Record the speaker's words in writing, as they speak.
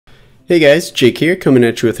Hey guys, Jake here, coming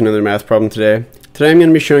at you with another math problem today. Today I'm going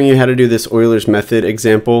to be showing you how to do this Euler's method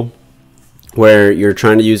example where you're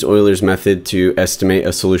trying to use Euler's method to estimate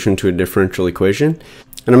a solution to a differential equation.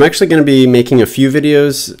 And I'm actually going to be making a few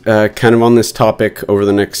videos kind of on this topic over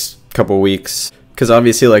the next couple weeks, because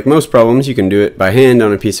obviously, like most problems, you can do it by hand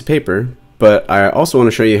on a piece of paper, but I also want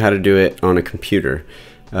to show you how to do it on a computer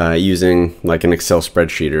using like an Excel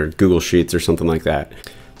spreadsheet or Google Sheets or something like that.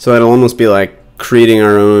 So it'll almost be like creating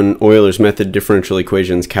our own Euler's method differential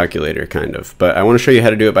equations calculator, kind of. But I want to show you how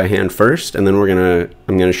to do it by hand first, and then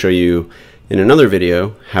I'm gonna show you in another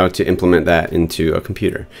video how to implement that into a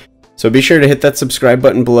computer. So be sure to hit that subscribe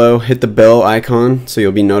button below, hit the bell icon so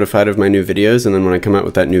you'll be notified of my new videos, and then when I come out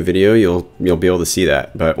with that new video, you'll be able to see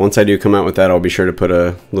that. But once I do come out with that, I'll be sure to put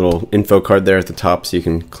a little info card there at the top so you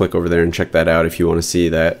can click over there and check that out if you want to see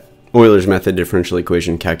that Euler's method differential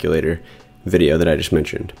equation calculator video that I just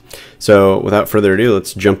mentioned. So without further ado,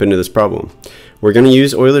 let's jump into this problem. We're going to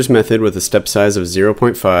use Euler's method with a step size of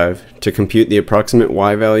 0.5 to compute the approximate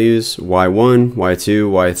y values y1, y2,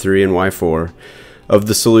 y3, and y4 of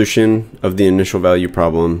the solution of the initial value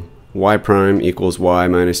problem y prime equals y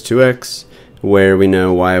minus 2x, where we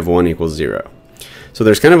know y of 1 equals 0. So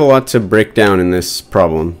there's kind of a lot to break down in this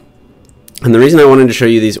problem. And the reason I wanted to show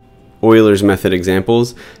you these Euler's method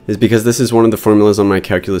examples is because this is one of the formulas on my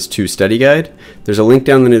Calculus 2 study guide. There's a link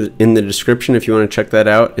down in the description if you want to check that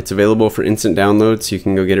out. It's available for instant download, so you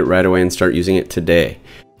can go get it right away and start using it today.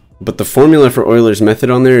 But the formula for Euler's method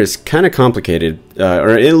on there is kind of complicated,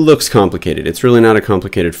 or it looks complicated. It's really not a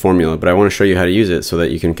complicated formula, but I want to show you how to use it so that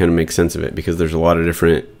you can kind of make sense of it, because there's a lot of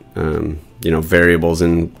different variables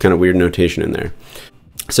and kind of weird notation in there.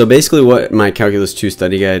 So basically what my Calculus 2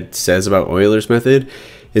 study guide says about Euler's method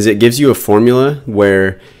is it gives you a formula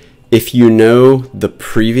where if you know the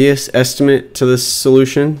previous estimate to this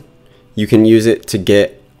solution, you can use it to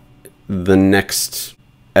get the next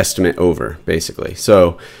estimate over, basically.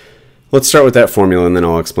 So let's start with that formula and then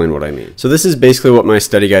I'll explain what I mean. So this is basically what my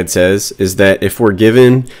study guide says, is that if we're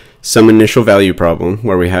given some initial value problem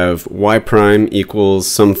where we have y prime equals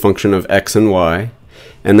some function of x and y,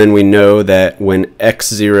 and then we know that when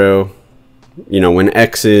x0, when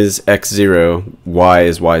x is x0, y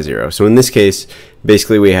is y0. So in this case,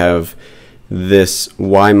 basically we have this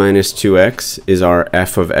y minus 2x is our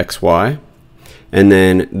f of xy, and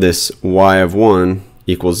then this y of 1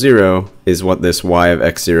 equals 0 is what this y of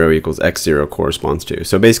x0 equals x0 corresponds to.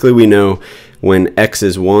 So basically we know when x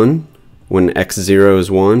is 1, when x0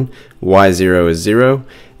 is 1, y0 is 0,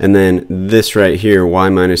 and then this right here, y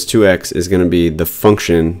minus 2x, is going to be the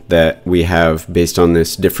function that we have based on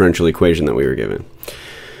this differential equation that we were given.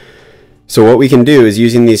 So what we can do is,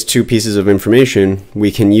 using these two pieces of information,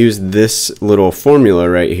 we can use this little formula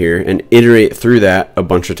right here and iterate through that a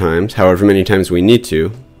bunch of times, however many times we need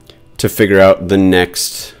to figure out the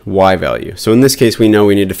next y value. So in this case, we know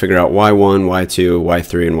we need to figure out y1, y2,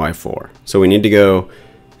 y3, and y4. So we need to go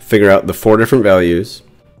figure out the 4 different values,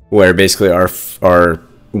 where basically our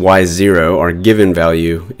y0, our given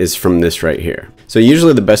value, is from this right here. So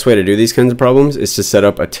usually the best way to do these kinds of problems is to set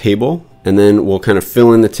up a table, and then we'll kind of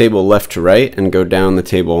fill in the table left to right and go down the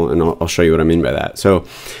table, and I'll show you what I mean by that. So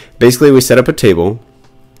basically we set up a table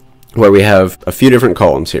where we have a few different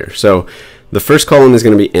columns here. So the first column is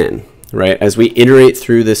going to be n, right? As we iterate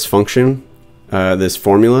through this function, this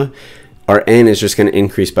formula, our n is just going to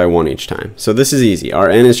increase by 1 each time. So this is easy. Our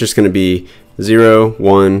n is just going to be 0,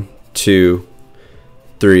 1, 2,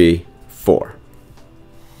 3, 4.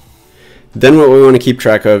 Then what we want to keep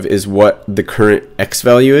track of is what the current x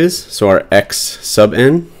value is, so our x sub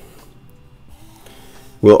n.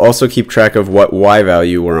 We'll also keep track of what y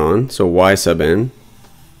value we're on, so y sub n.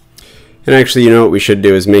 And actually, what we should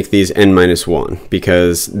do is make these n minus 1,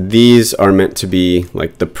 because these are meant to be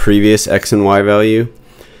like the previous x and y value,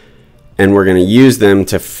 and we're going to use them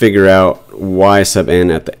to figure out y sub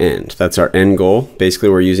n at the end. That's our end goal. Basically,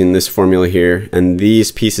 we're using this formula here, and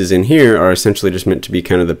these pieces in here are essentially just meant to be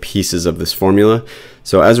kind of the pieces of this formula.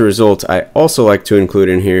 So as a result, I also like to include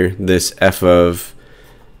in here this f of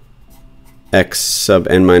x sub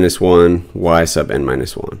n minus 1, y sub n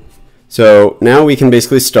minus 1. So now we can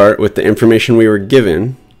basically start with the information we were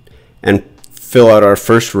given and fill out our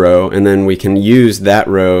first row, and then we can use that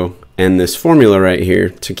row and this formula right here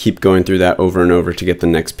to keep going through that over and over to get the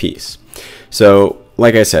next piece. So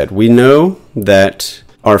like I said, we know that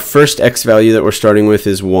our first x value that we're starting with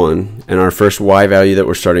is 1, and our first y value that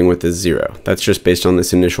we're starting with is 0. That's just based on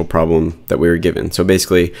this initial problem that we were given. So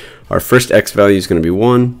basically, our first x value is going to be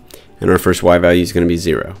 1, and our first y value is going to be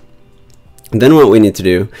 0. Then what we need to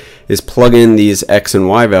do is plug in these x and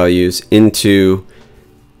y values into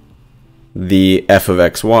the f of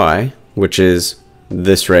xy, which is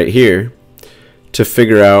this right here, to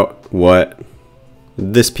figure out what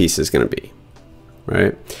this piece is going to be,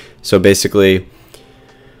 right? So basically,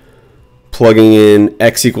 plugging in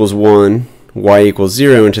x equals 1, y equals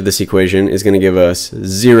 0 into this equation is going to give us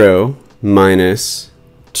 0 minus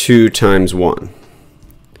 2 times 1.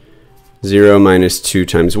 0 minus 2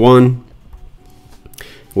 times 1,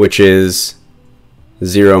 which is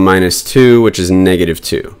 0 minus 2, which is negative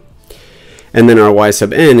 2. And then our y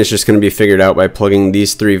sub n is just going to be figured out by plugging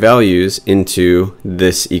these three values into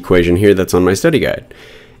this equation here that's on my study guide.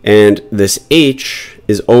 And this h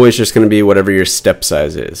is always just going to be whatever your step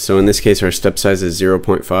size is. So in this case, our step size is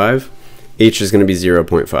 0.5. H is going to be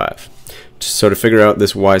 0.5. So to figure out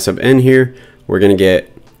this y sub n here, we're going to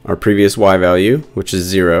get our previous y value, which is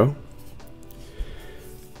 0,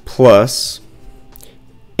 plus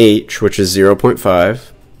h, which is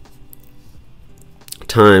 0.5,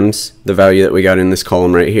 times the value that we got in this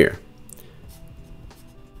column right here,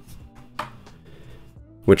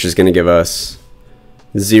 which is going to give us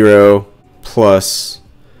 0 plus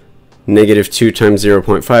negative 2 times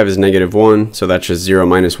 0.5 is negative 1, so that's just 0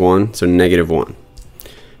 minus 1, so negative 1.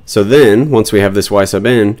 So then, once we have this y sub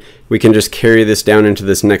n, we can just carry this down into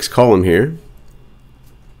this next column here.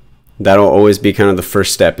 That'll always be kind of the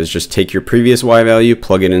first step, is just take your previous y value,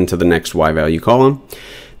 plug it into the next y value column.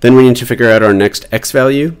 Then we need to figure out our next x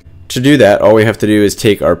value. To do that, all we have to do is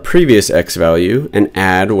take our previous x value and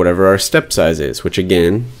add whatever our step size is, which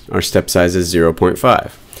again, our step size is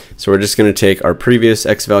 0.5. So we're just going to take our previous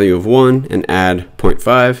x value of 1 and add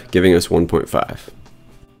 0.5, giving us 1.5.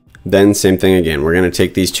 Then same thing again, we're going to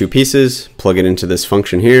take these two pieces, plug it into this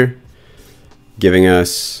function here, giving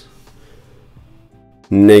us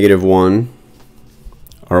negative 1,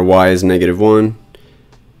 our y is negative 1,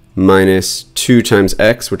 minus 2 times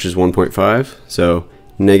x, which is 1.5. So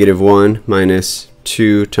negative 1 minus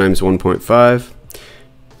 2 times 1.5.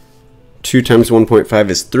 2 times 1.5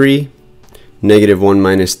 is 3. Negative 1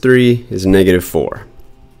 minus 3 is negative 4.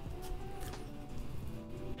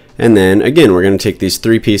 And then again, we're going to take these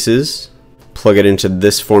three pieces, plug it into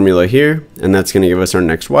this formula here, and that's going to give us our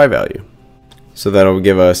next y value. So that'll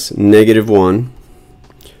give us negative 1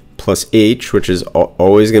 plus h, which is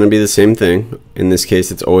always going to be the same thing. In this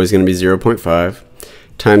case, it's always going to be 0.5,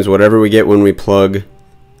 times whatever we get when we plug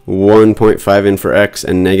 1.5 in for x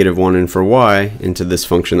and negative 1 in for y into this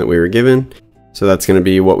function that we were given. So that's going to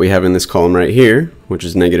be what we have in this column right here, which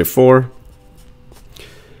is negative 4.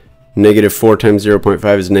 Negative 4 times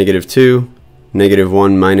 0.5 is negative 2. Negative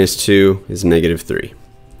 1 minus 2 is negative 3.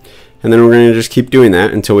 And then we're going to just keep doing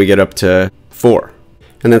that until we get up to 4.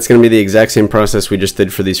 And that's going to be the exact same process we just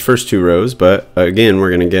did for these first two rows, but again, we're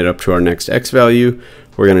going to get up to our next x value,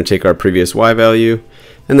 we're going to take our previous y value,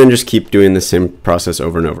 and then just keep doing the same process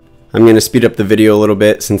over and over. I'm going to speed up the video a little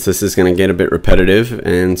bit since this is going to get a bit repetitive,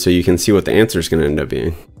 and so you can see what the answer is going to end up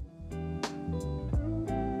being.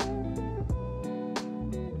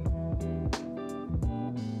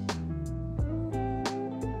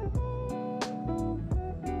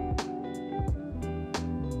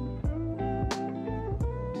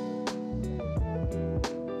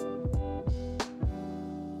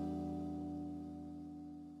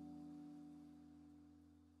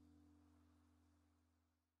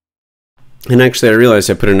 And actually I realized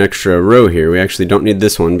I put an extra row here. We actually don't need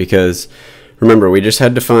this one because remember, we just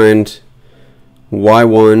had to find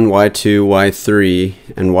y1, y2, y3,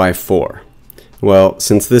 and y4. Well,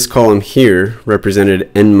 since this column here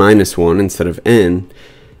represented n minus 1 instead of n,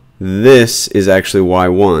 this is actually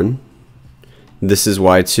y1, this is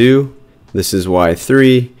y2, this is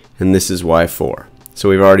y3, and this is y4. So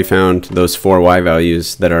we've already found those four y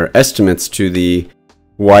values that are estimates to the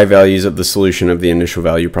y values of the solution of the initial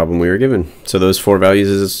value problem we were given. So those four values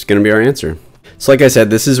is going to be our answer. So like I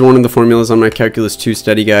said, this is one of the formulas on my Calculus 2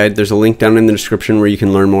 study guide. There's a link down in the description where you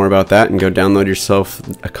can learn more about that and go download yourself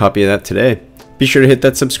a copy of that today. Be sure to hit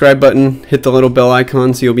that subscribe button, hit the little bell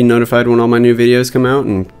icon so you'll be notified when all my new videos come out,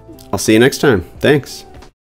 and I'll see you next time. Thanks.